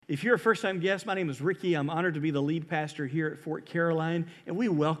If you're a first-time guest, my name is Ricky. I'm honored to be the lead pastor here at Fort Caroline, and we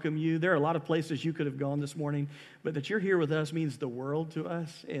welcome you. There are a lot of places you could have gone this morning, but that you're here with us means the world to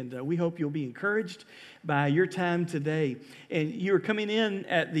us, and we hope you'll be encouraged by your time today. And you're coming in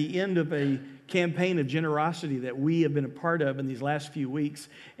at the end of a campaign of generosity that we have been a part of in these last few weeks,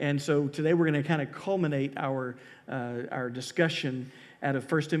 and so today we're going to kind of culminate our discussion out of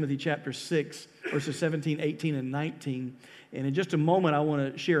 1 Timothy chapter 6, verses 17, 18, and 19. And in just a moment, I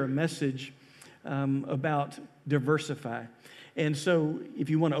want to share a message about diversify. And so if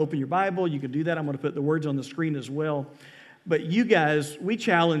you want to open your Bible, you can do that. I'm going to put the words on the screen as well. But you guys, we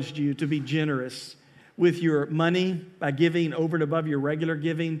challenged you to be generous with your money by giving over and above your regular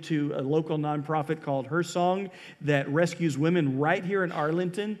giving to a local nonprofit called Her Song that rescues women right here in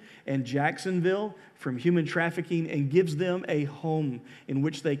Arlington and Jacksonville from human trafficking and gives them a home in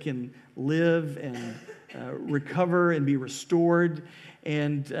which they can live and recover and be restored.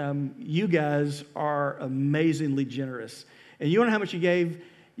 And you guys are amazingly generous. And you want to know how much you gave?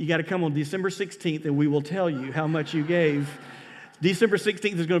 You got to come on December 16th and we will tell you how much you gave. December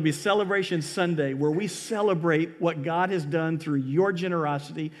 16th is going to be Celebration Sunday, where we celebrate what God has done through your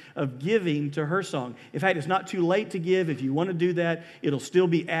generosity of giving to Her Song. In fact, it's not too late to give. If you want to do that, it'll still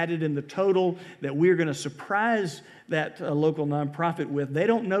be added in the total that we're going to surprise that local nonprofit with. They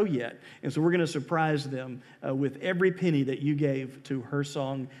don't know yet, and so we're going to surprise them with every penny that you gave to Her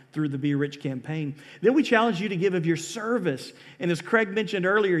Song through the Be Rich campaign. Then we challenge you to give of your service, and as Craig mentioned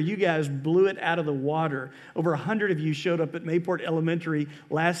earlier, you guys blew it out of the water. Over 100 of you showed up at Mayport Elementary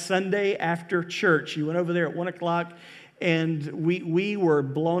last Sunday after church. You went over there at 1 o'clock, and we were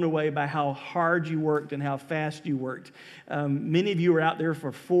blown away by how hard you worked and how fast you worked. Many of you were out there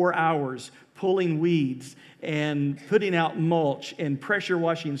for 4 hours pulling weeds and putting out mulch and pressure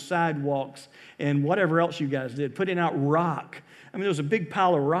washing sidewalks and whatever else you guys did, putting out rock. I mean, there was a big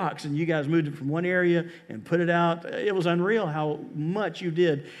pile of rocks, and you guys moved it from one area and put it out. It was unreal how much you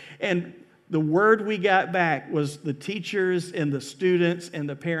did. And the word we got back was the teachers and the students and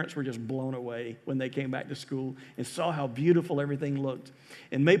the parents were just blown away when they came back to school and saw how beautiful everything looked.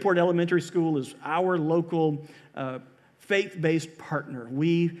 And Mayport Elementary School is our local faith-based partner.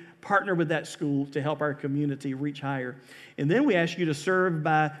 We partner with that school to help our community reach higher. And then we ask you to serve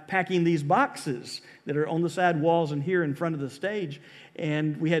by packing these boxes that are on the side walls and here in front of the stage.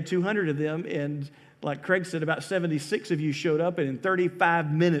 And we had 200 of them, and like Craig said, about 76 of you showed up and in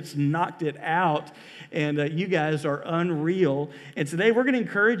 35 minutes knocked it out. And you guys are unreal. And today we're going to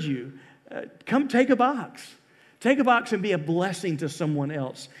encourage you, come take a box. Take a box and be a blessing to someone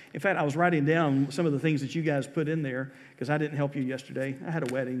else. In fact, I was writing down some of the things that you guys put in there because I didn't help you yesterday. I had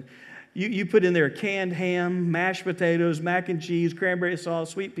a wedding. You put in there canned ham, mashed potatoes, mac and cheese, cranberry sauce,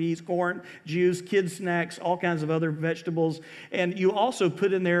 sweet peas, corn, juice, kids' snacks, all kinds of other vegetables. And you also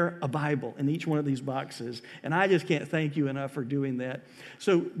put in there a Bible in each one of these boxes. And I just can't thank you enough for doing that.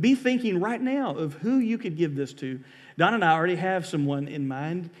 So be thinking right now of who you could give this to. Don and I already have someone in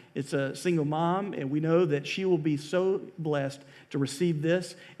mind. It's a single mom, and we know that she will be so blessed to receive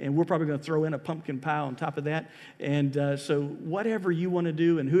this, and we're probably going to throw in a pumpkin pie on top of that. And so whatever you want to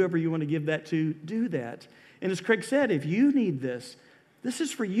do and whoever you want to give that to, do that. And as Craig said, if you need this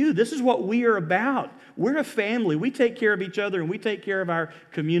is for you. This is what we are about. We're a family. We take care of each other, and we take care of our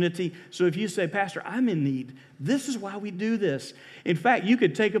community. So if you say, Pastor, I'm in need, this is why we do this. In fact, you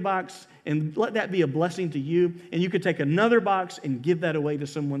could take a box and let that be a blessing to you, and you could take another box and give that away to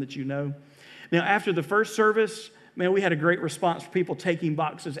someone that you know. Now, after the first service, man, we had a great response for people taking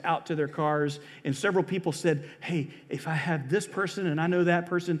boxes out to their cars, and several people said, hey, if I have this person and I know that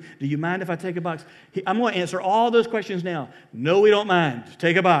person, do you mind if I take a box? I'm going to answer all those questions now. No, we don't mind.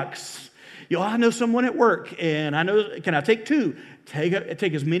 Take a box. I know someone at work, and I know, can I take two? Take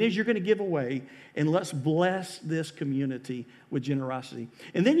as many as you're going to give away, and let's bless this community with generosity.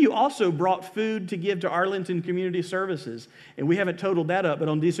 And then you also brought food to give to Arlington Community Services, and we haven't totaled that up, but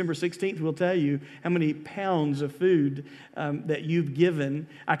on December 16th, we'll tell you how many pounds of food that you've given.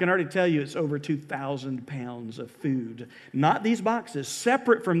 I can already tell you it's over 2,000 pounds of food. Not these boxes,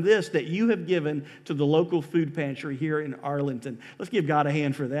 separate from this that you have given to the local food pantry here in Arlington. Let's give God a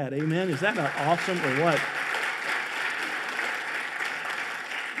hand for that. Amen. Is that not awesome or what?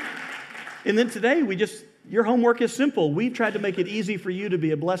 And then today, your homework is simple. We've tried to make it easy for you to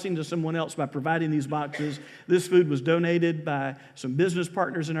be a blessing to someone else by providing these boxes. This food was donated by some business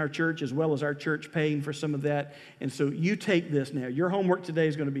partners in our church, as well as our church paying for some of that. And so you take this now. Your homework today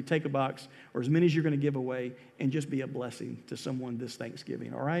is going to be take a box, or as many as you're going to give away, and just be a blessing to someone this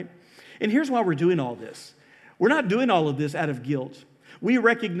Thanksgiving, all right? And here's why we're doing all this. We're not doing all of this out of guilt. We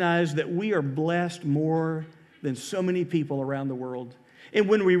recognize that we are blessed more than so many people around the world. And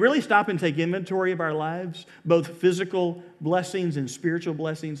when we really stop and take inventory of our lives, both physical blessings and spiritual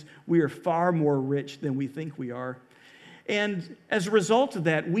blessings, we are far more rich than we think we are. And as a result of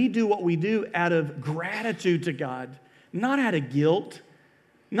that, we do what we do out of gratitude to God, not out of guilt,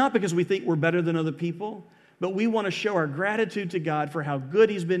 not because we think we're better than other people, but we want to show our gratitude to God for how good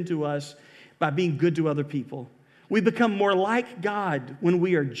He's been to us by being good to other people. We become more like God when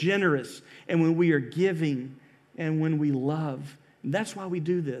we are generous and when we are giving and when we love. And that's why we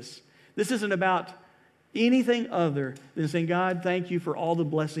do this. This isn't about anything other than saying, God, thank you for all the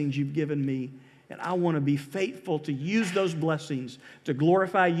blessings you've given me. And I want to be faithful to use those blessings to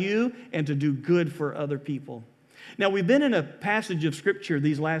glorify you and to do good for other people. Now, we've been in a passage of Scripture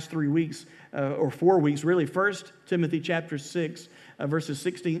these last 3 weeks, or 4 weeks, really. 1 Timothy chapter 6, verses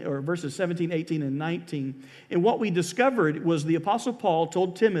 17, 18, and 19. And what we discovered was the Apostle Paul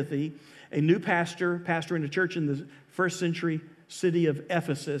told Timothy, a new pastor in a church in the first century city of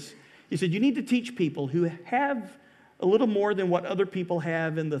Ephesus, he said, you need to teach people who have a little more than what other people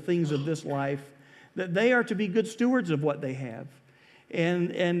have in the things of this life, that they are to be good stewards of what they have.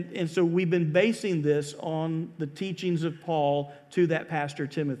 And so we've been basing this on the teachings of Paul to that pastor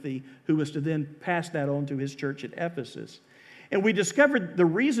Timothy, who was to then pass that on to his church at Ephesus. And we discovered the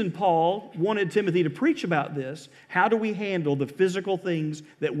reason Paul wanted Timothy to preach about this, how do we handle the physical things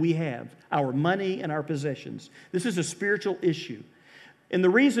that we have, our money and our possessions. This is a spiritual issue. And the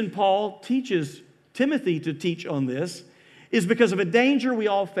reason Paul teaches Timothy to teach on this is because of a danger we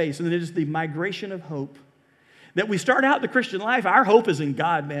all face, and it is the migration of hope. That we start out the Christian life, our hope is in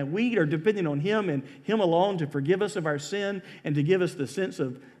God, man. We are depending on Him and Him alone to forgive us of our sin and to give us the sense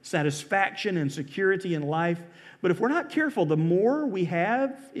of satisfaction and security in life. But if we're not careful, the more we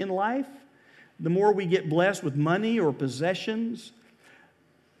have in life, the more we get blessed with money or possessions,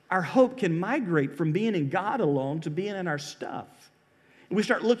 our hope can migrate from being in God alone to being in our stuff. And we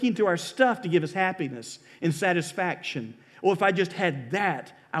start looking to our stuff to give us happiness and satisfaction. Oh, if I just had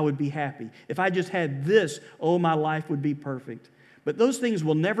that, I would be happy. If I just had this, oh, my life would be perfect. But those things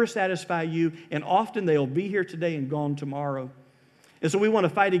will never satisfy you, and often they'll be here today and gone tomorrow. And so we want to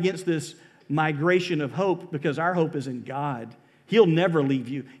fight against this migration of hope because our hope is in God. He'll never leave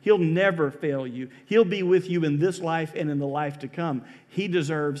you. He'll never fail you. He'll be with you in this life and in the life to come. He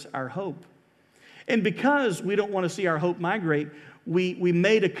deserves our hope. And because we don't want to see our hope migrate, we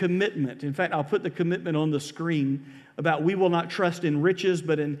made a commitment. In fact, I'll put the commitment on the screen about we will not trust in riches,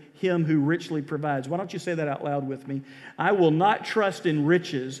 but in Him who richly provides. Why don't you say that out loud with me? I will not trust in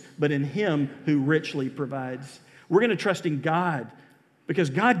riches, but in Him who richly provides. We're going to trust in God because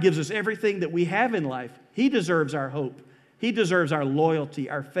God gives us everything that we have in life. He deserves our hope. He deserves our loyalty,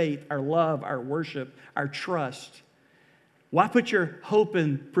 our faith, our love, our worship, our trust. Why put your hope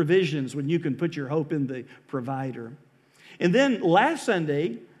in provisions when you can put your hope in the provider? And then last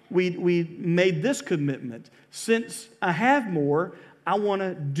Sunday, we made this commitment. Since I have more, I want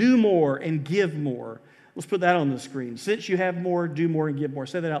to do more and give more. Let's put that on the screen. Since you have more, do more and give more.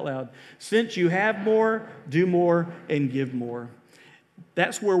 Say that out loud. Since you have more, do more and give more.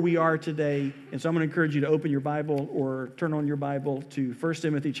 That's where we are today. And so I'm going to encourage you to open your Bible or turn on your Bible to 1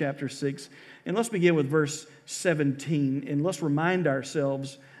 Timothy chapter 6. And let's begin with verse 17. And let's remind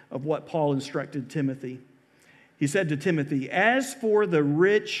ourselves of what Paul instructed Timothy. He said to Timothy, as for the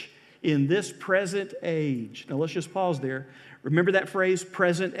rich in this present age. Now let's just pause there. Remember that phrase,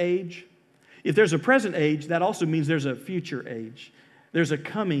 present age? If there's a present age, that also means there's a future age. There's a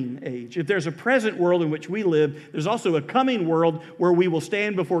coming age. If there's a present world in which we live, there's also a coming world where we will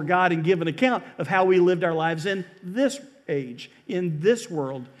stand before God and give an account of how we lived our lives in this age, in this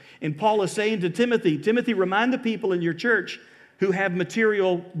world. And Paul is saying to Timothy, Timothy, remind the people in your church who have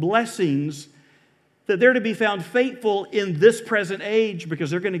material blessings that they're to be found faithful in this present age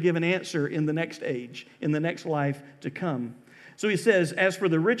because they're going to give an answer in the next age, in the next life to come. So he says, as for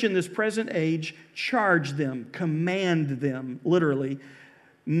the rich in this present age, charge them, command them, literally,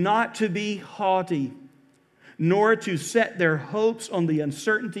 not to be haughty, nor to set their hopes on the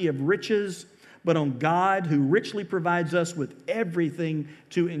uncertainty of riches, but on God who richly provides us with everything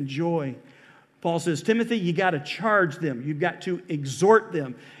to enjoy. Paul says, Timothy, you got to charge them. You've got to exhort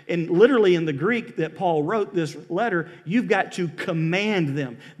them. And literally in the Greek that Paul wrote this letter, you've got to command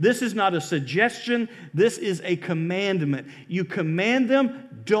them. This is not a suggestion. This is a commandment. You command them,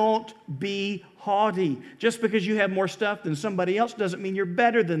 don't be haughty. Just because you have more stuff than somebody else doesn't mean you're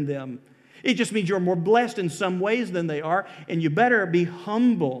better than them. It just means you're more blessed in some ways than they are, and you better be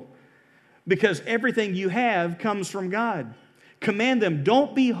humble because everything you have comes from God. Command them,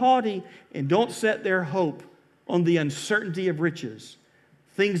 don't be haughty and don't set their hope on the uncertainty of riches,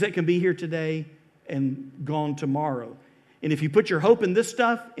 things that can be here today and gone tomorrow. And if you put your hope in this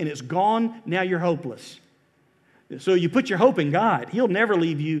stuff and it's gone, now you're hopeless. So you put your hope in God. He'll never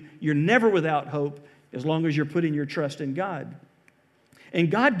leave you. You're never without hope as long as you're putting your trust in God. And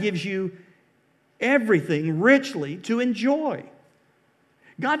God gives you everything richly to enjoy.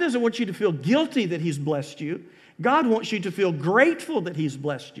 God doesn't want you to feel guilty that He's blessed you. God wants you to feel grateful that He's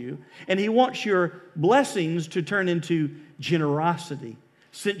blessed you. And He wants your blessings to turn into generosity.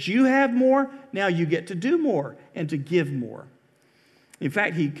 Since you have more, now you get to do more and to give more. In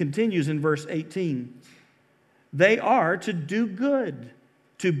fact, He continues in verse 18. They are to do good,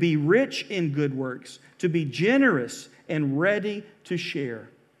 to be rich in good works, to be generous and ready to share.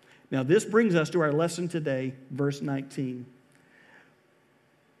 Now, this brings us to our lesson today, verse 19.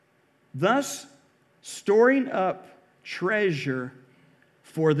 Thus, storing up treasure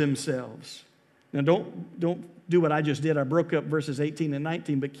for themselves. Now, don't do what I just did. I broke up verses 18 and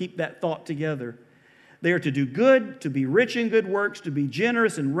 19, but keep that thought together. They are to do good, to be rich in good works, to be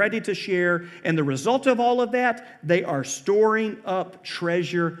generous and ready to share. And the result of all of that, they are storing up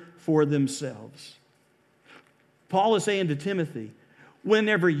treasure for themselves. Paul is saying to Timothy,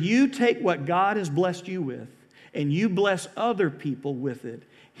 whenever you take what God has blessed you with and you bless other people with it,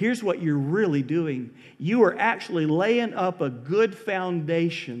 here's what you're really doing. You are actually laying up a good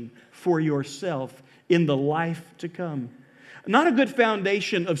foundation for yourself in the life to come. Not a good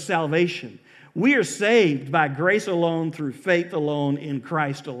foundation of salvation. We are saved by grace alone, through faith alone, in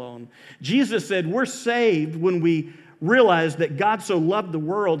Christ alone. Jesus said we're saved when we realize that God so loved the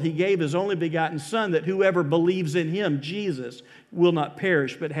world, He gave His only begotten Son, that whoever believes in Him, Jesus, will not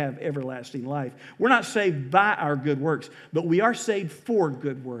perish but have everlasting life. We're not saved by our good works, but we are saved for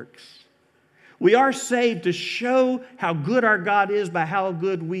good works. We are saved to show how good our God is by how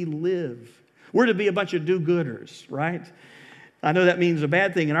good we live. We're to be a bunch of do-gooders, right? I know that means a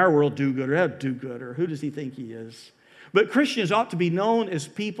bad thing in our world, do-gooder. Do-gooder. Who does he think he is? But Christians ought to be known as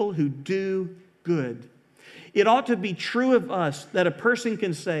people who do good. It ought to be true of us that a person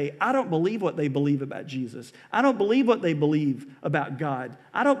can say, I don't believe what they believe about Jesus. I don't believe what they believe about God.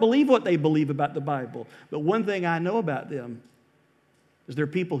 I don't believe what they believe about the Bible. But one thing I know about them is they're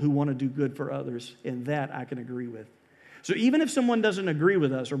people who want to do good for others, and that I can agree with. So even if someone doesn't agree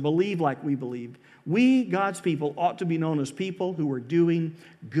with us or believe like we believe, we, God's people, ought to be known as people who are doing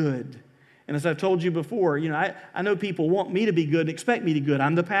good. And as I've told you before, I know people want me to be good and expect me to be good.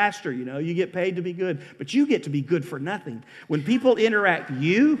 I'm the pastor, you get paid to be good, but you get to be good for nothing. When people interact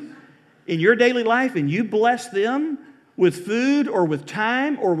you in your daily life and you bless them with food or with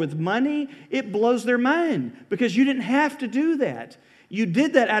time or with money, it blows their mind because you didn't have to do that. You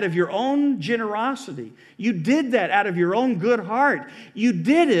did that out of your own generosity. You did that out of your own good heart. You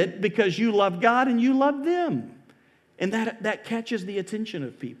did it because you love God and you love them. And that catches the attention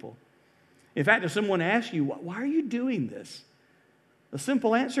of people. In fact, if someone asks you, why are you doing this? The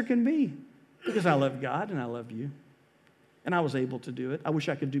simple answer can be, because I love God and I love you. And I was able to do it. I wish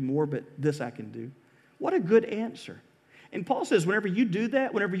I could do more, but this I can do. What a good answer. And Paul says whenever you do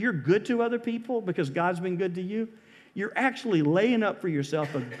that, whenever you're good to other people because God's been good to you, you're actually laying up for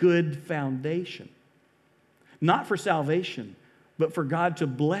yourself a good foundation. Not for salvation, but for God to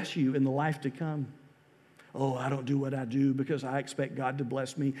bless you in the life to come. Oh, I don't do what I do because I expect God to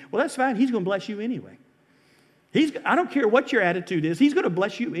bless me. Well, that's fine. He's going to bless you anyway. I don't care what your attitude is. He's going to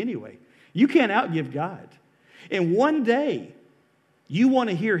bless you anyway. You can't outgive God. And one day, you want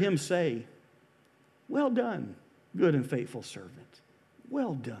to hear Him say, well done, good and faithful servant.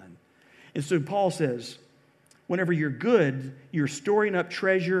 Well done. And so Paul says, whenever you're good, you're storing up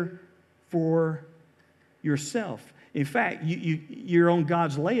treasure for yourself. In fact, you're on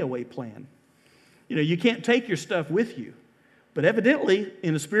God's layaway plan. You can't take your stuff with you, but evidently,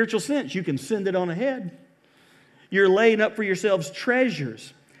 in a spiritual sense, you can send it on ahead. You're laying up for yourselves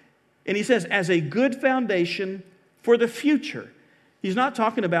treasures. And he says, as a good foundation for the future. He's not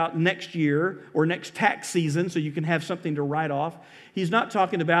talking about next year or next tax season so you can have something to write off. He's not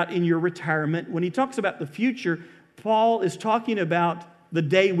talking about in your retirement. When he talks about the future, Paul is talking about the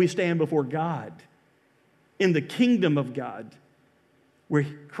day we stand before God in the kingdom of God, where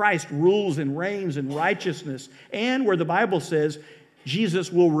Christ rules and reigns in righteousness, and where the Bible says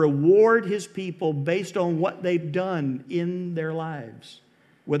Jesus will reward His people based on what they've done in their lives,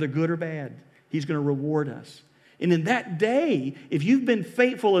 whether good or bad. He's going to reward us. And in that day, if you've been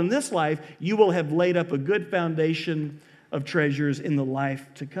faithful in this life, you will have laid up a good foundation of treasures in the life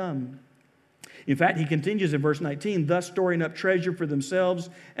to come. In fact, he continues in verse 19, thus storing up treasure for themselves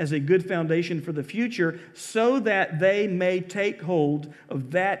as a good foundation for the future, so that they may take hold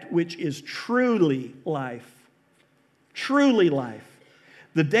of that which is truly life. Truly life.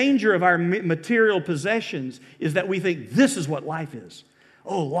 The danger of our material possessions is that we think this is what life is.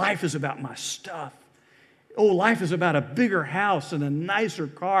 Oh, life is about my stuff. Oh, life is about a bigger house and a nicer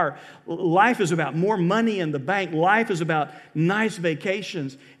car. Life is about more money in the bank. Life is about nice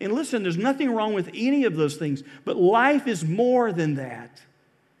vacations. And listen, there's nothing wrong with any of those things, but life is more than that.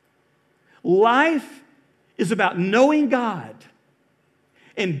 Life is about knowing God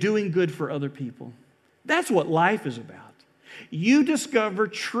and doing good for other people. That's what life is about. You discover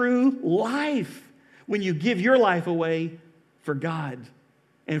true life when you give your life away for God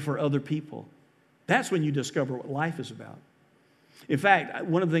and for other people. That's when you discover what life is about. In fact,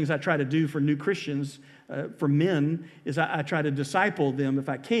 one of the things I try to do for new Christians, for men, is I try to disciple them if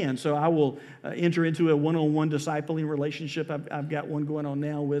I can. So I will enter into a one-on-one discipling relationship. I've got one going on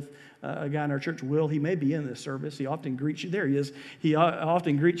now with a guy in our church, Will. He may be in this service. He often greets you. There he is. He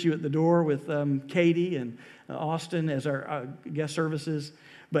often greets you at the door with Katie and Austin as our guest services.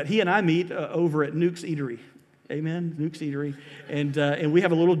 But he and I meet over at Nuke's Eatery. Amen, Nuke's Eatery. And we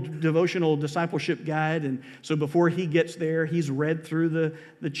have a little devotional discipleship guide. And so before he gets there, he's read through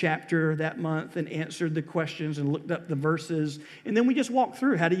the chapter that month and answered the questions and looked up the verses. And then we just walk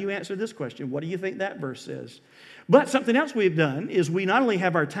through. How do you answer this question? What do you think that verse says? But something else we've done is we not only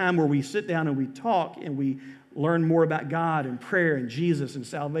have our time where we sit down and we talk and we learn more about God and prayer and Jesus and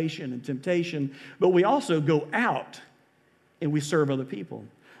salvation and temptation, but we also go out and we serve other people.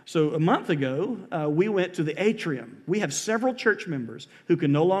 So a month ago, we went to the atrium. We have several church members who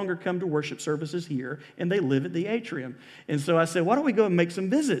can no longer come to worship services here, and they live at the atrium. And so I said, why don't we go and make some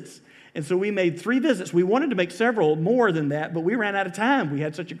visits? And so we made 3 visits. We wanted to make several more than that, but we ran out of time. We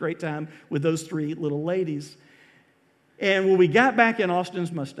had such a great time with those 3 little ladies. And when we got back in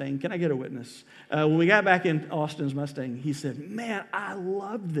Austin's Mustang, can I get a witness? When we got back in Austin's Mustang, he said, man, I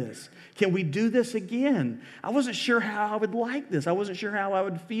love this. Can we do this again? I wasn't sure how I would like this. I wasn't sure how I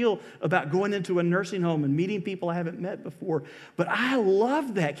would feel about going into a nursing home and meeting people I haven't met before. But I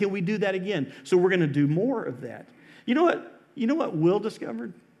love that. Can we do that again? So we're going to do more of that. You know what Will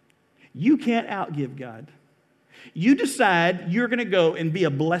discovered? You can't outgive God. You decide you're going to go and be a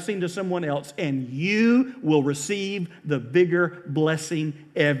blessing to someone else, and you will receive the bigger blessing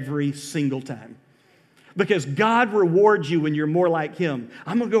every single time. Because God rewards you when you're more like Him.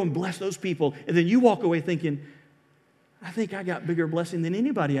 I'm going to go and bless those people, and then you walk away thinking, I think I got bigger blessing than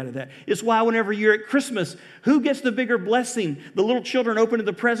anybody out of that. It's why whenever you're at Christmas, who gets the bigger blessing? The little children opening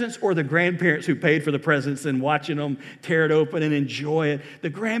the presents or the grandparents who paid for the presents and watching them tear it open and enjoy it?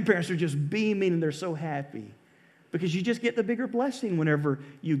 The grandparents are just beaming and they're so happy. Because you just get the bigger blessing whenever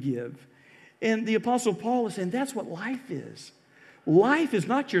you give. And the Apostle Paul is saying that's what life is. Life is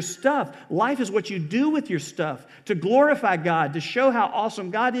not your stuff. Life is what you do with your stuff to glorify God, to show how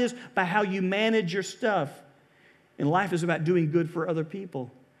awesome God is by how you manage your stuff. And life is about doing good for other people.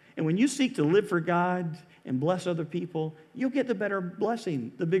 And when you seek to live for God and bless other people, you'll get the better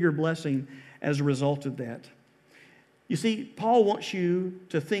blessing, the bigger blessing as a result of that. You see, Paul wants you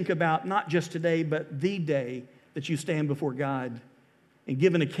to think about not just today, but the day that you stand before God and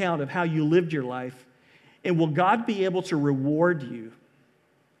give an account of how you lived your life. And will God be able to reward you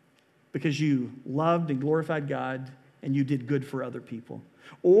because you loved and glorified God and you did good for other people?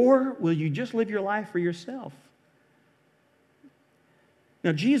 Or will you just live your life for yourself?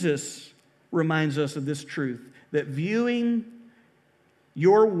 Now, Jesus reminds us of this truth, that viewing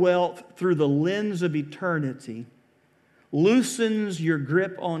your wealth through the lens of eternity loosens your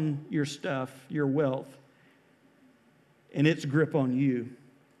grip on your stuff, your wealth, and its grip on you.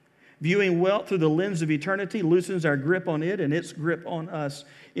 Viewing wealth through the lens of eternity loosens our grip on it and its grip on us.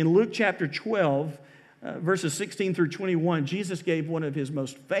 In Luke chapter 12, verses 16 through 21, Jesus gave one of his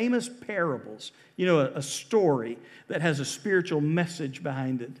most famous parables, a story that has a spiritual message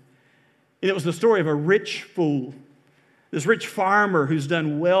behind it. And it was the story of a rich fool, this rich farmer who's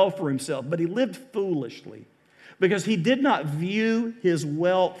done well for himself, but he lived foolishly because he did not view his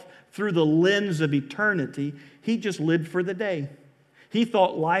wealth through the lens of eternity. He just lived for the day. He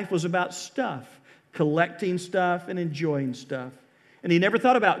thought life was about stuff, collecting stuff and enjoying stuff. And he never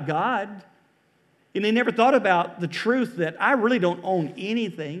thought about God. And he never thought about the truth that I really don't own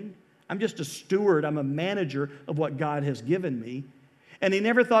anything. I'm just a steward. I'm a manager of what God has given me. And he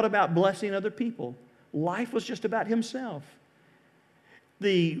never thought about blessing other people. Life was just about himself.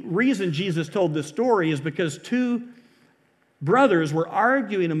 The reason Jesus told this story is because 2 brothers were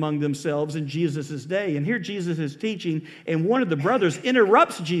arguing among themselves in Jesus' day. And here Jesus is teaching, and one of the brothers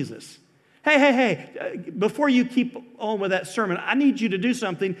interrupts Jesus. Hey, before you keep on with that sermon, I need you to do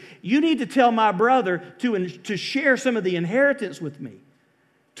something. You need to tell my brother to share some of the inheritance with me.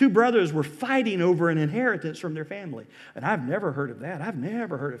 Two brothers were fighting over an inheritance from their family. And I've never heard of that. I've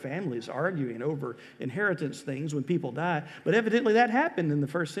never heard of families arguing over inheritance things when people die. But evidently that happened in the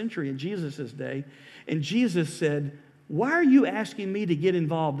first century in Jesus' day. And Jesus said, why are you asking me to get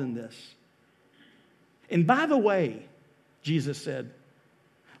involved in this? And by the way, Jesus said,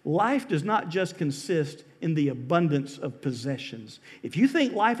 life does not just consist in the abundance of possessions. If you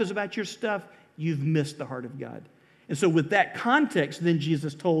think life is about your stuff, you've missed the heart of God. And so with that context, then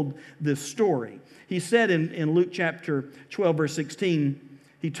Jesus told this story. He said in Luke chapter 12, verse 16,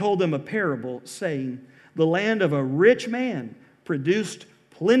 he told them a parable saying, the land of a rich man produced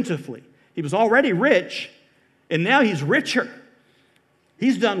plentifully. He was already rich, and now he's richer.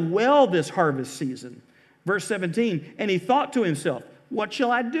 He's done well this harvest season. Verse 17, and he thought to himself, what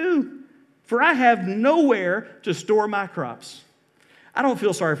shall I do? For I have nowhere to store my crops. I don't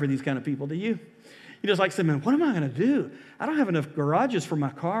feel sorry for these kind of people, do you? You just like say, man, what am I going to do? I don't have enough garages for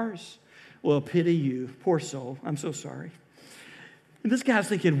my cars. Well, pity you. Poor soul. I'm so sorry. And this guy's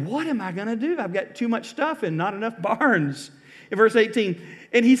thinking, what am I going to do? I've got too much stuff and not enough barns. In verse 18,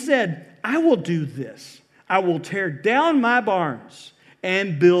 and he said, I will do this. I will tear down my barns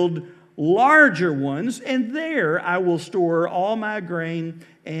and build larger ones, and there I will store all my grain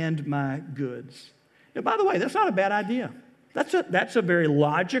and my goods. Now, by the way, that's not a bad idea. That's a very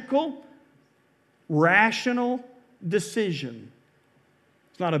logical, rational decision.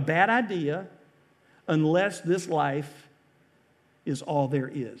 It's not a bad idea unless this life is all there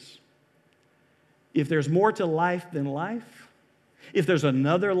is. If there's more to life than life, if there's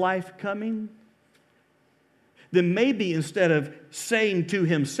another life coming, then maybe instead of saying to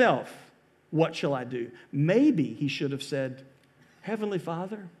himself, what shall I do? Maybe he should have said, Heavenly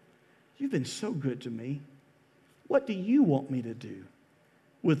Father, you've been so good to me. What do you want me to do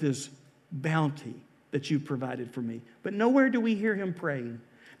with this bounty that you've provided for me? But nowhere do we hear him praying.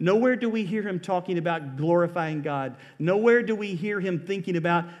 Nowhere do we hear him talking about glorifying God. Nowhere do we hear him thinking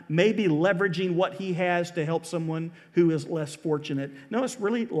about maybe leveraging what he has to help someone who is less fortunate. No, it's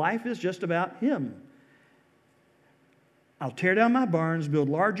really, life is just about him. I'll tear down my barns, build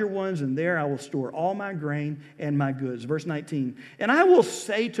larger ones, and there I will store all my grain and my goods. Verse 19, and I will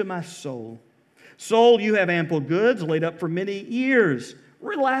say to my soul, soul, you have ample goods laid up for many years.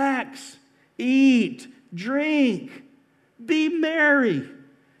 Relax, eat, drink, be merry.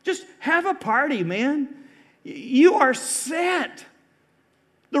 Just have a party, man. You are set.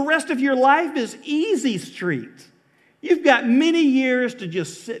 The rest of your life is easy street. You've got many years to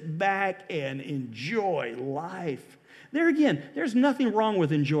just sit back and enjoy life. There again, there's nothing wrong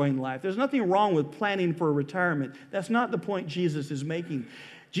with enjoying life. There's nothing wrong with planning for retirement. That's not the point Jesus is making.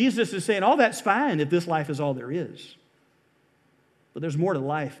 Jesus is saying, all that's fine if this life is all there is. But there's more to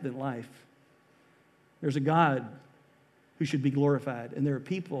life than life. There's a God who should be glorified, and there are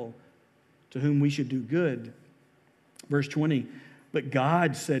people to whom we should do good. Verse 20, but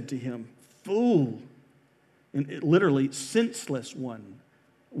God said to him, fool, and literally senseless one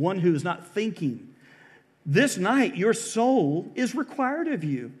who is not thinking. This night your soul is required of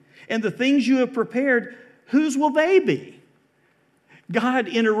you, and the things you have prepared, whose will they be? God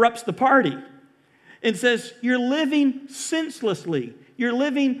interrupts the party and says, you're living senselessly. You're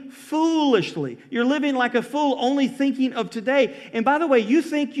living foolishly. You're living like a fool, only thinking of today. And by the way, you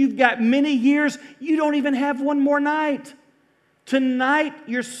think you've got many years. You don't even have one more night. Tonight,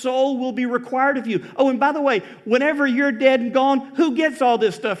 your soul will be required of you. Oh, and by the way, whenever you're dead and gone, who gets all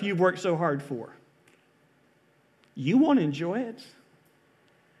this stuff you've worked so hard for? You won't enjoy it.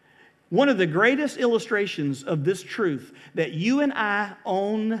 One of the greatest illustrations of this truth, that you and I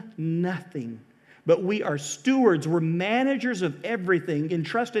own nothing, but we are stewards, we're managers of everything,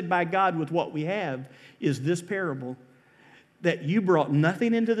 entrusted by God with what we have, is this parable. That you brought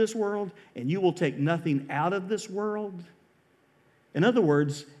nothing into this world, and you will take nothing out of this world. In other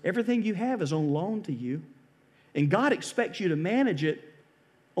words, everything you have is on loan to you, and God expects you to manage it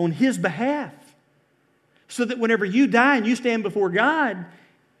on His behalf, so that whenever you die and you stand before God,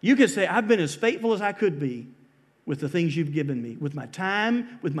 you can say, I've been as faithful as I could be with the things you've given me, with my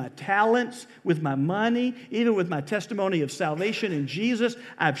time, with my talents, with my money, even with my testimony of salvation in Jesus.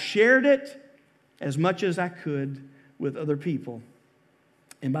 I've shared it as much as I could with other people.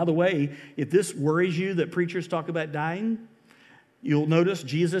 And by the way, if this worries you that preachers talk about dying, you'll notice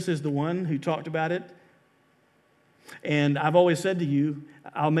Jesus is the one who talked about it. And I've always said to you,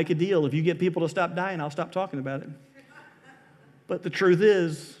 I'll make a deal. If you get people to stop dying, I'll stop talking about it. But the truth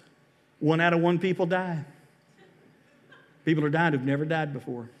is, 1 out of 1 people die. People are dying who've never died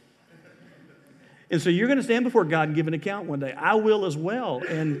before. And so you're going to stand before God and give an account one day. I will as well.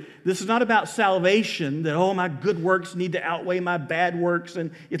 And this is not about salvation, that, oh, my good works need to outweigh my bad works,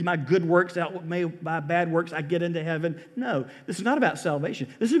 and if my good works outweigh my bad works, I get into heaven. No, this is not about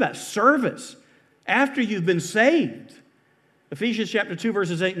salvation. This is about service after you've been saved. Ephesians chapter 2,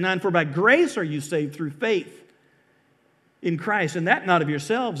 verses 8 and 9, for by grace are you saved through faith in Christ, and that not of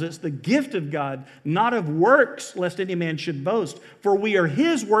yourselves. It's the gift of God, not of works, lest any man should boast. For we are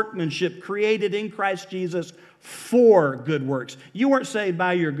His workmanship, created in Christ Jesus for good works. You weren't saved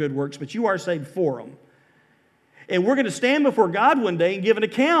by your good works, but you are saved for them. And we're going to stand before God one day and give an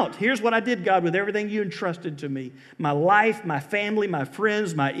account. Here's what I did, God, with everything you entrusted to me. My life, my family, my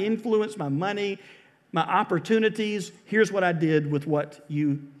friends, my influence, my money, my opportunities. Here's what I did with what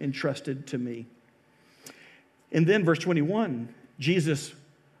you entrusted to me. And then verse 21, Jesus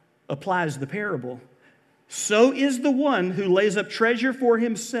applies the parable. So is the one who lays up treasure for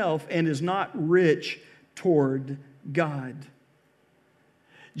himself and is not rich toward God.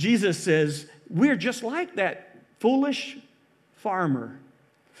 Jesus says, we're just like that foolish farmer.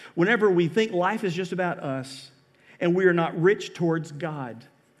 Whenever we think life is just about us and we are not rich towards God.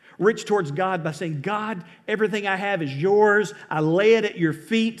 Rich towards God by saying, God, everything I have is yours. I lay it at your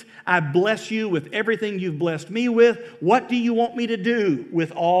feet. I bless you with everything you've blessed me with. What do you want me to do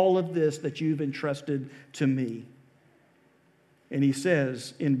with all of this that you've entrusted to me? And he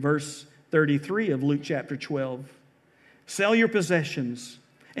says in verse 33 of Luke chapter 12, sell your possessions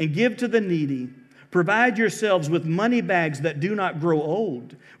and give to the needy. Provide yourselves with money bags that do not grow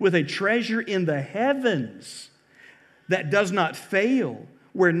old, with a treasure in the heavens that does not fail,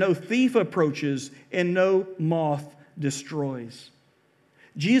 where no thief approaches and no moth destroys.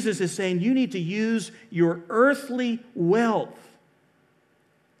 Jesus is saying you need to use your earthly wealth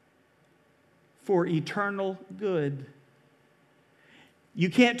for eternal good. You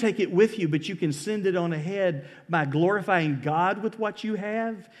can't take it with you, but you can send it on ahead by glorifying God with what you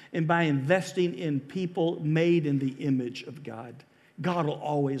have and by investing in people made in the image of God. God will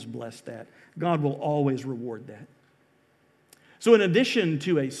always bless that. God will always reward that. So in addition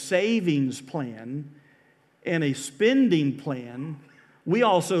to a savings plan and a spending plan, we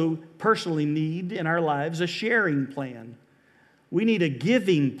also personally need in our lives a sharing plan. We need a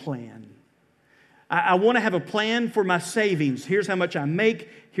giving plan. I want to have a plan for my savings. Here's how much I make.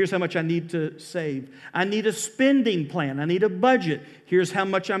 Here's how much I need to save. I need a spending plan. I need a budget. Here's how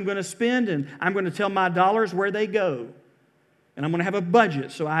much I'm going to spend, and I'm going to tell my dollars where they go. And I'm going to have a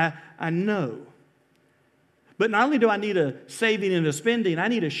budget so I know. But not only do I need a saving and a spending, I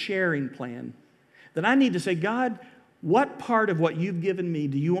need a sharing plan. That I need to say, God, what part of what you've given me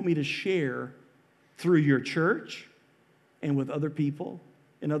do you want me to share through your church and with other people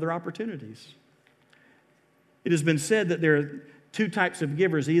and other opportunities? It has been said that there are two types of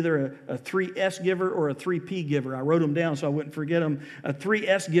givers, either a 3S giver or a 3P giver. I wrote them down so I wouldn't forget them. A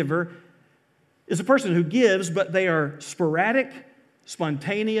 3S giver is a person who gives, but they are sporadic,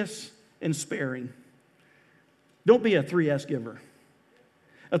 spontaneous, and sparing. Don't be a 3S giver.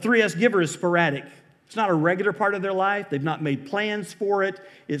 A 3S giver is sporadic. It's not a regular part of their life. They've not made plans for it.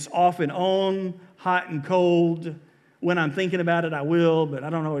 It's off and on, hot and cold. When I'm thinking about it, I will, but I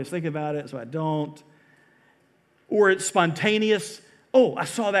don't always think about it, so I don't. Or it's spontaneous. Oh, I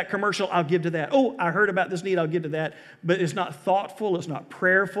saw that commercial, I'll give to that. Oh, I heard about this need, I'll give to that. But it's not thoughtful, it's not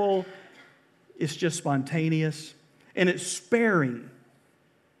prayerful. It's just spontaneous. And it's sparing.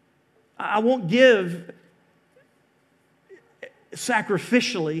 I won't give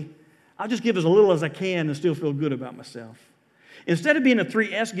sacrificially. I'll just give as little as I can and still feel good about myself. Instead of being a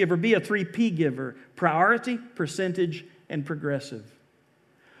 3S giver, be a 3P giver. Priority, percentage, and progressive.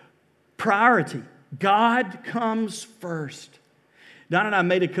 Priority. God comes first. Don and I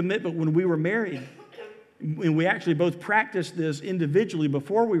made a commitment when we were married, and we actually both practiced this individually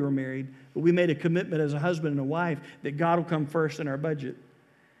before we were married, but we made a commitment as a husband and a wife that God will come first in our budget,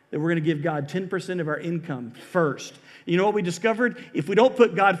 that we're going to give God 10% of our income first. You know what we discovered? If we don't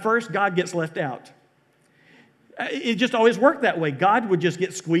put God first, God gets left out. It just always worked that way. God would just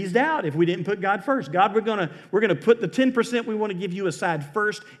get squeezed out if we didn't put God first. God, we're going to put the 10% we want to give you aside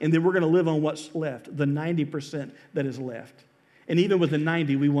first, and then we're going to live on what's left, the 90% that is left. And even with the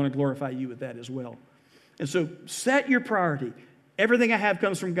 90, we want to glorify you with that as well. And so set your priority. Everything I have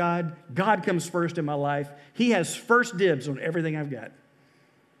comes from God. God comes first in my life. He has first dibs on everything I've got.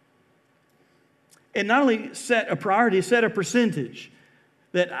 And not only set a priority, set a percentage.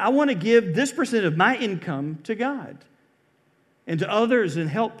 That I want to give this percent of my income to God and to others and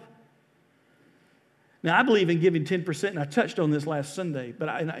help. Now, I believe in giving 10%, and I touched on this last Sunday,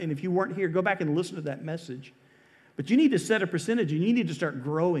 and if you weren't here, go back and listen to that message. But you need to set a percentage, and you need to start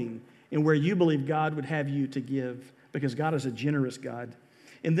growing and where you believe God would have you to give, because God is a generous God.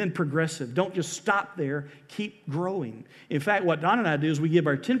 And then progressive. Don't just stop there. Keep growing. In fact, what Don and I do is we give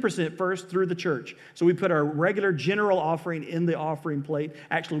our 10% first through the church. So we put our regular general offering in the offering plate.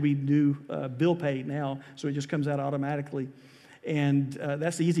 Actually, we do bill pay now, so it just comes out automatically. And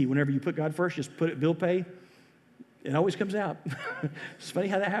that's easy. Whenever you put God first, just put it bill pay. It always comes out. It's funny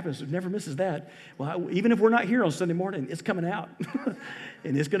how that happens. It never misses that. Well, even if we're not here on Sunday morning, it's coming out.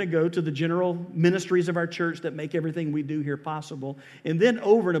 And it's going to go to the general ministries of our church that make everything we do here possible. And then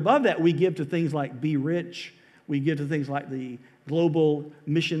over and above that, we give to things like Be Rich. We give to things like the Global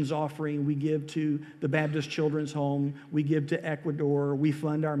Missions Offering. We give to the Baptist Children's Home. We give to Ecuador. We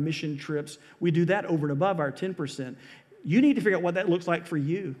fund our mission trips. We do that over and above our 10%. You need to figure out what that looks like for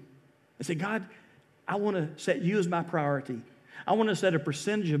you. And say, God, I want to set you as my priority. I want to set a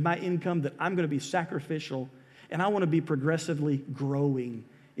percentage of my income that I'm going to be sacrificial, and I want to be progressively growing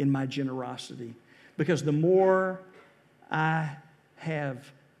in my generosity. Because the more I have,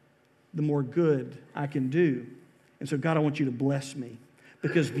 the more good I can do. And so, God, I want you to bless me.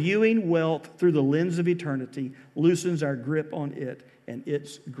 Because viewing wealth through the lens of eternity loosens our grip on it and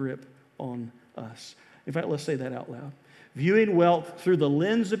its grip on us. In fact, let's say that out loud. Viewing wealth through the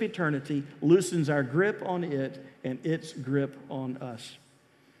lens of eternity loosens our grip on it and its grip on us.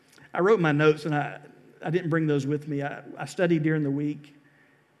 I wrote my notes, and I didn't bring those with me. I studied during the week,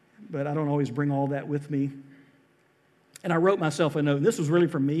 but I don't always bring all that with me. And I wrote myself a note, and this was really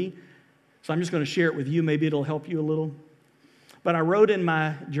for me, so I'm just going to share it with you. Maybe it'll help you a little. But I wrote in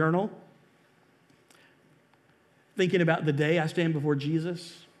my journal, thinking about the day I stand before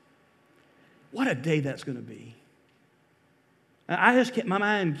Jesus, what a day that's going to be. I just can't, my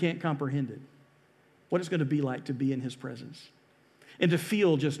mind can't comprehend it, what it's going to be like to be in His presence and to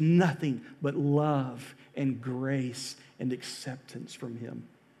feel just nothing but love and grace and acceptance from Him.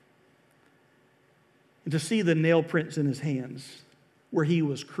 And to see the nail prints in His hands where He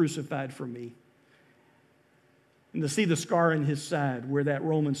was crucified for me. And to see the scar in His side where that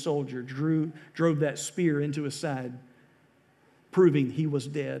Roman soldier drove that spear into His side, proving He was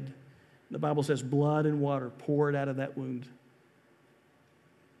dead. The Bible says blood and water poured out of that wound.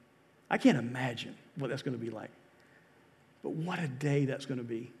 I can't imagine what that's going to be like. But what a day that's going to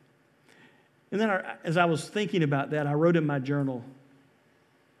be. And then as I was thinking about that, I wrote in my journal,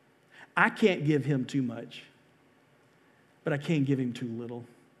 I can't give Him too much, but I can give Him too little.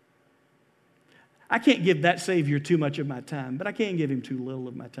 I can't give that Savior too much of my time, but I can give Him too little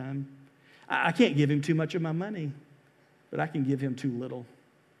of my time. I can't give Him too much of my money, but I can give Him too little.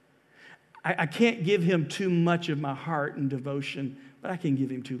 I can't give Him too much of my heart and devotion, but I can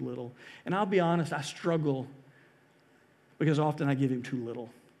give Him too little. And I'll be honest, I struggle because often I give Him too little.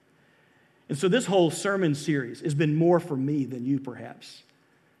 And so this whole sermon series has been more for me than you perhaps.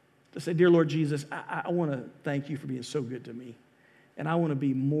 To say, dear Lord Jesus, I want to thank You for being so good to me. And I want to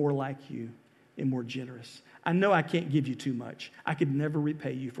be more like You and more generous. I know I can't give You too much. I could never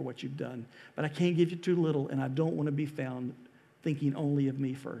repay You for what You've done. But I can't give You too little, and I don't want to be found thinking only of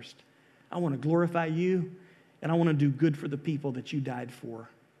me first. I want to glorify You, and I want to do good for the people that You died for.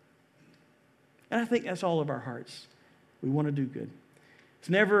 And I think that's all of our hearts. We want to do good. It's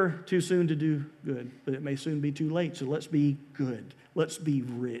never too soon to do good, but it may soon be too late. So let's be good. Let's be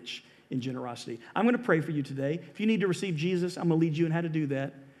rich in generosity. I'm going to pray for you today. If you need to receive Jesus, I'm going to lead you in how to do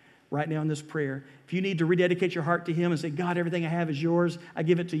that right now in this prayer. If you need to rededicate your heart to Him and say, God, everything I have is Yours. I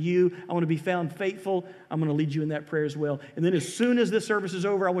give it to You. I want to be found faithful. I'm going to lead you in that prayer as well. And then as soon as this service is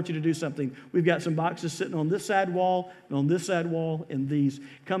over, I want you to do something. We've got some boxes sitting on this side wall and on this side wall and these.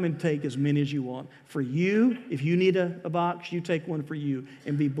 Come and take as many as you want. For you, if you need a box, you take one for you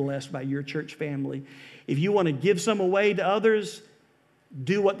and be blessed by your church family. If you want to give some away to others,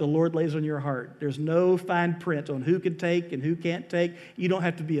 do what the Lord lays on your heart. There's no fine print on who can take and who can't take. You don't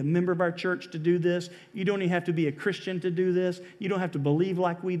have to be a member of our church to do this. You don't even have to be a Christian to do this. You don't have to believe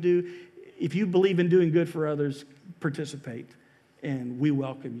like we do. If you believe in doing good for others, participate, and we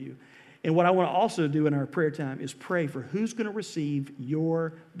welcome you. And what I want to also do in our prayer time is pray for who's going to receive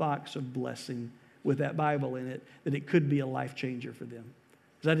your box of blessing with that Bible in it, that it could be a life changer for them.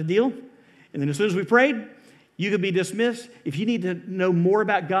 Is that a deal? And then as soon as we prayed, you could be dismissed. If you need to know more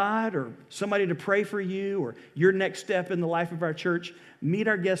about God or somebody to pray for you or your next step in the life of our church, meet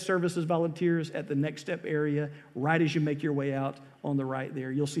our guest services volunteers at the Next Step area right as you make your way out on the right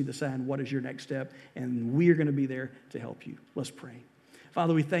there. You'll see the sign, what is your next step? And we are going to be there to help you. Let's pray.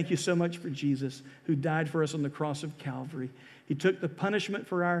 Father, we thank You so much for Jesus who died for us on the cross of Calvary. He took the punishment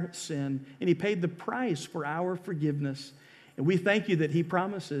for our sin and He paid the price for our forgiveness. And we thank You that He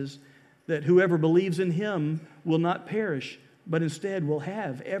promises that whoever believes in Him will not perish, but instead will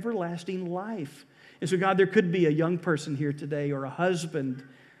have everlasting life. And so, God, there could be a young person here today, or a husband,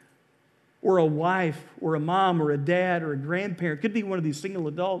 or a wife, or a mom, or a dad, or a grandparent. It could be one of these single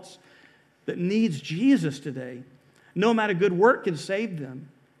adults that needs Jesus today. No amount of good work can save them,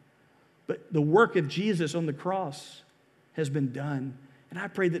 but the work of Jesus on the cross has been done. And I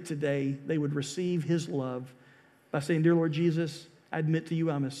pray that today they would receive His love by saying, "Dear Lord Jesus, I admit to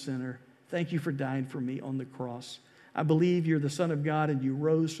you I'm a sinner. Thank you for dying for me on the cross. I believe you're the Son of God and you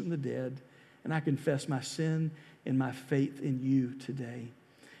rose from the dead. And I confess my sin and my faith in you today."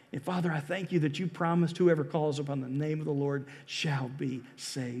 And Father, I thank you that you promised whoever calls upon the name of the Lord shall be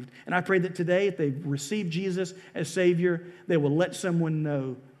saved. And I pray that today, if they've received Jesus as Savior, they will let someone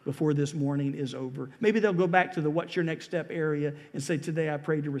know before this morning is over. Maybe they'll go back to the "What's your next step" area and say, "Today I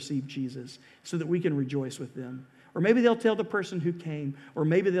prayed to receive Jesus," so that we can rejoice with them. Or maybe they'll tell the person who came, or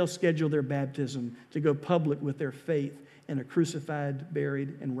maybe they'll schedule their baptism to go public with their faith in a crucified,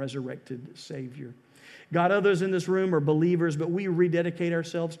 buried, and resurrected Savior. God, others in this room are believers, but we rededicate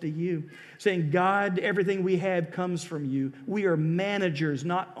ourselves to you, saying, "God, everything we have comes from you. We are managers,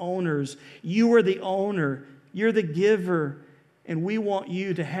 not owners. You are the owner. You're the giver, and we want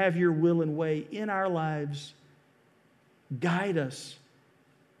you to have your will and way in our lives. Guide us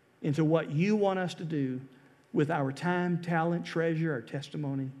into what you want us to do with our time, talent, treasure, our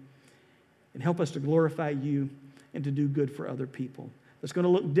testimony, and help us to glorify you and to do good for other people." It's going to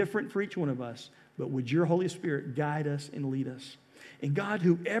look different for each one of us, but would your Holy Spirit guide us and lead us? And God,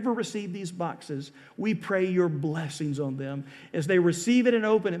 whoever received these boxes, we pray your blessings on them. As they receive it and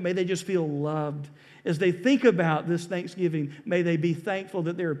open it, may they just feel loved. As they think about this Thanksgiving, may they be thankful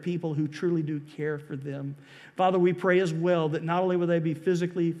that there are people who truly do care for them. Father, we pray as well that not only will they be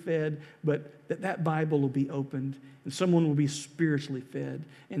physically fed, but that Bible will be opened and someone will be spiritually fed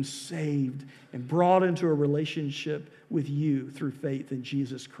and saved and brought into a relationship with you through faith in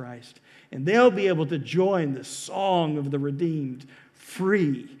Jesus Christ. And they'll be able to join the song of the redeemed,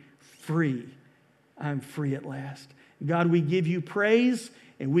 "Free, free, I'm free at last." God, we give you praise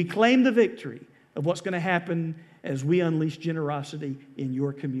and we claim the victory of what's going to happen as we unleash generosity in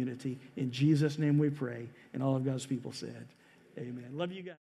your community. In Jesus' name we pray. And all of God's people said, amen. Love you guys.